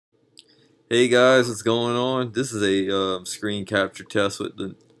Hey guys, what's going on? This is a screen capture test with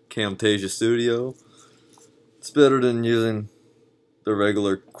the Camtasia Studio. It's better than using the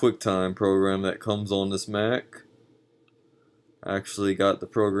regular QuickTime program that comes on this Mac. I actually got the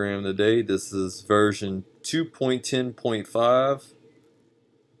program today. This is version 2.10.5,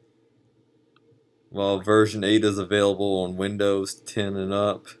 while version 8 is available on Windows 10 and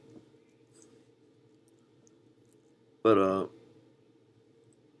up. But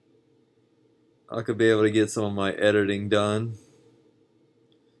I could be able to get some of my editing done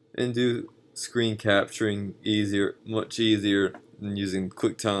and do screen capturing much easier than using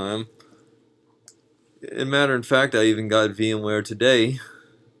QuickTime. In matter of fact, I even got VMware today,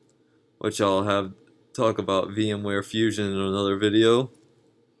 which I'll have talk about VMware Fusion in another video.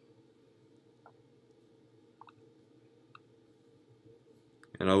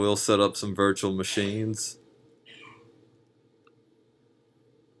 And I will set up some virtual machines,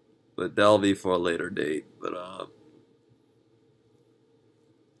 but that'll be for a later date. And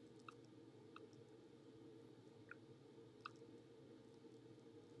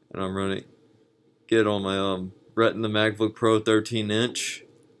I'm running get on my Retina MacBook Pro 13-inch,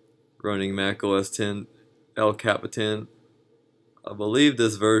 running Mac OS 10 El Capitan. I believe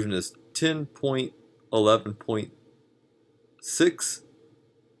this version is 10.11.6.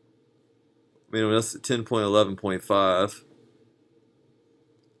 I mean, that's 10.11.5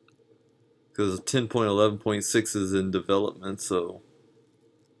 because 10.11.6 is in development. So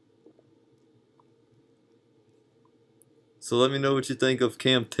let me know what you think of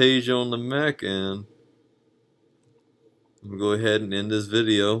Camtasia on the Mac, and I'm gonna go ahead and end this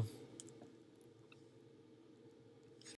video.